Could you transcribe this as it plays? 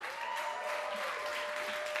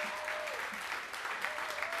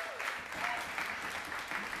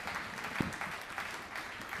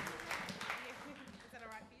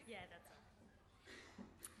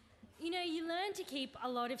keep a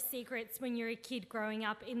lot of secrets when you're a kid growing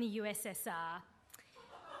up in the USSR.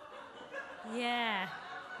 Yeah.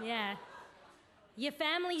 Your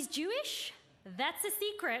family's Jewish? That's a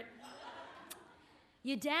secret.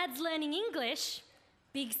 Your dad's learning English?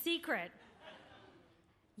 Big secret.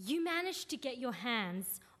 You managed to get your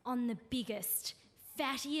hands on the biggest,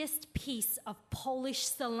 fattiest piece of Polish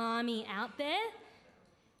salami out there?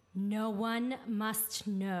 No one must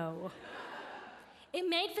know. It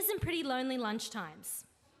made for some pretty lonely lunchtimes.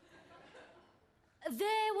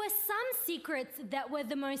 There were some secrets that were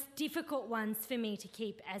the most difficult ones for me to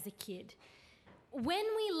keep as a kid. When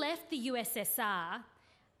we left the USSR,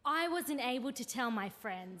 I wasn't able to tell my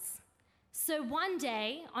friends. So one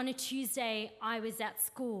day, on a Tuesday, I was at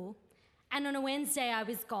school, and on a Wednesday, I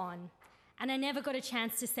was gone, and I never got a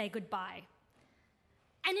chance to say goodbye.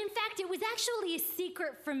 And in fact, it was actually a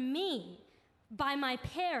secret from me by my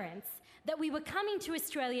parents that we were coming to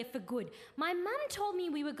Australia for good. My mum told me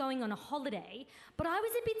we were going on a holiday, but I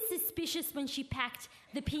was a bit suspicious when she packed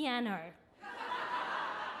the piano.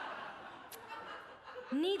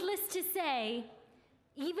 Needless to say,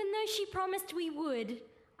 even though she promised we would,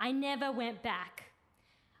 I never went back.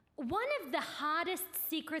 One of the hardest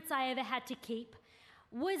secrets I ever had to keep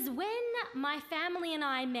was when my family and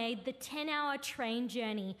I made the 10-hour train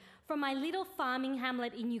journey from my little farming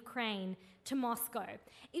hamlet in Ukraine to Moscow.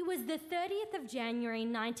 It was the 30th of January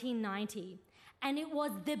 1990, and it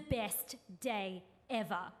was the best day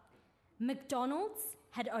ever. McDonald's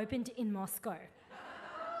had opened in Moscow.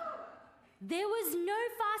 There was no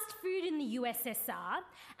fast food in the USSR,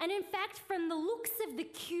 and in fact, from the looks of the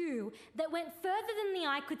queue that went further than the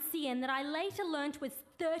eye could see and that I later learnt was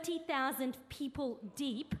 30,000 people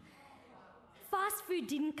deep, fast food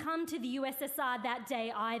didn't come to the USSR that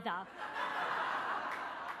day either.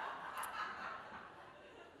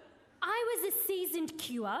 I was a seasoned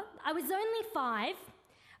queuer. I was only 5,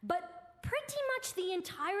 but pretty much the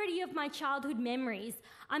entirety of my childhood memories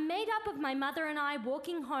are made up of my mother and I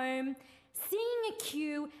walking home, seeing a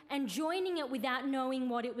queue and joining it without knowing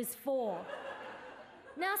what it was for.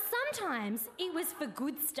 Now, sometimes it was for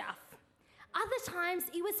good stuff. Other times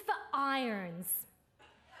it was for irons.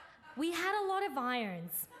 We had a lot of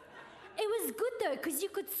irons. It was good though, because you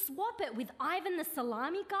could swap it with Ivan the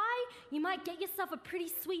salami guy. You might get yourself a pretty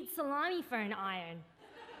sweet salami for an iron.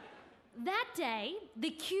 That day,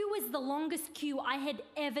 the queue was the longest queue I had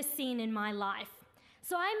ever seen in my life.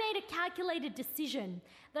 So I made a calculated decision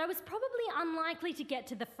that I was probably unlikely to get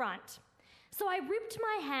to the front. So I ripped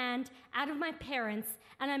my hand out of my parents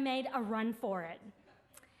and I made a run for it.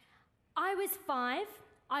 I was 5,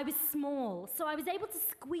 I was small, so I was able to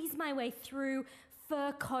squeeze my way through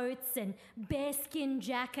fur coats and bearskin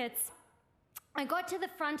jackets. I got to the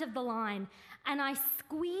front of the line and I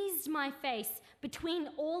squeezed my face between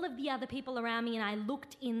all of the other people around me and I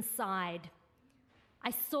looked inside.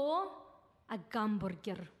 I saw a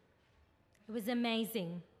Gamburger. It was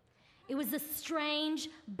amazing. It was a strange,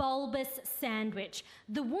 bulbous sandwich.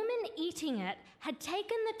 The woman eating it had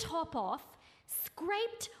taken the top off,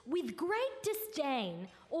 scraped with great disdain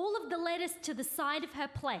all of the lettuce to the side of her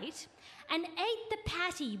plate, and ate the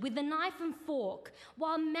patty with a knife and fork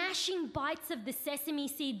while mashing bites of the sesame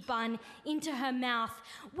seed bun into her mouth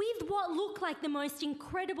with what looked like the most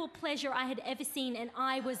incredible pleasure I had ever seen, and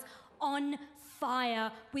I was on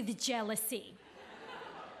fire with jealousy.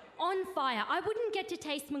 On fire. I wouldn't get to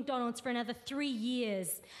taste McDonald's for another 3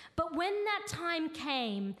 years, but when that time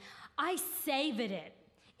came, I savoured it.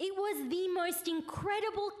 It was the most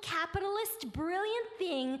incredible, capitalist, brilliant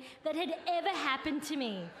thing that had ever happened to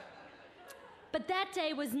me. But that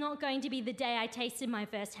day was not going to be the day I tasted my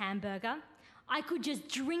first hamburger. I could just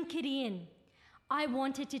drink it in. I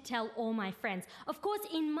wanted to tell all my friends. Of course,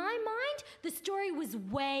 in my mind, the story was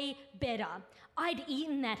way better. I'd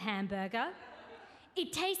eaten that hamburger.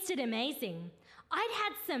 It tasted amazing. I'd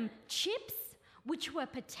had some chips, which were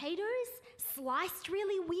potatoes sliced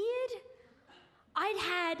really weird. I'd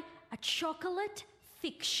had a chocolate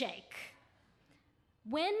thick shake.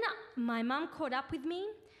 When my mum caught up with me,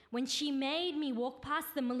 when she made me walk past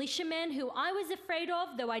the militiamen who I was afraid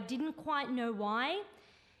of, though I didn't quite know why,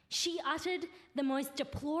 she uttered the most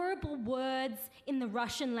deplorable words in the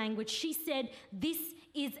Russian language. She said, "This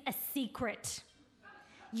is a secret.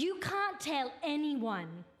 You can't tell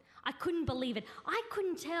anyone." I couldn't believe it. I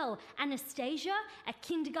couldn't tell Anastasia at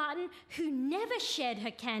kindergarten, who never shared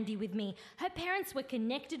her candy with me. Her parents were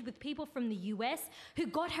connected with people from the US who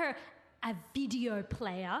got her a video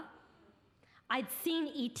player. I'd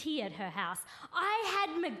seen E.T. at her house. I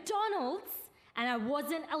had McDonald's and I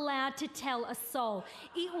wasn't allowed to tell a soul.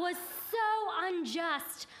 It was so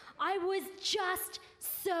unjust. I was just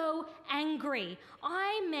so angry.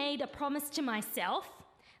 I made a promise to myself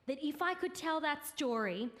that if I could tell that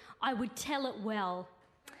story, I would tell it well.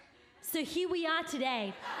 So here we are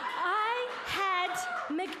today. I had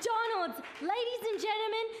McDonald's. Ladies and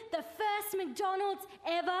gentlemen, the first McDonald's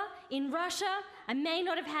ever in Russia. I may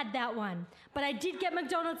not have had that one, but I did get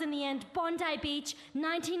McDonald's in the end. Bondi Beach,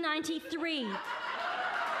 1993.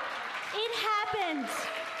 It happened.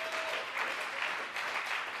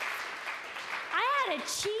 I had a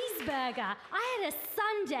cheeseburger. I had a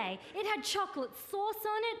sundae. It had chocolate sauce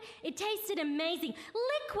on it. It tasted amazing.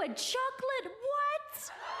 Liquid chocolate,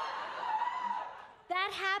 what?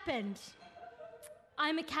 That happened.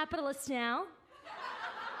 I'm a capitalist now.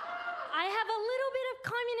 I have a little bit of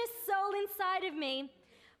communist soul inside of me.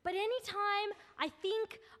 But anytime I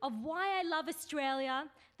think of why I love Australia,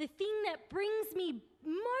 the thing that brings me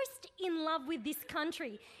most in love with this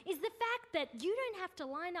country is the fact that you don't have to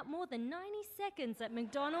line up more than 90 seconds at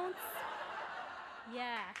McDonald's.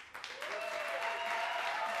 Yeah.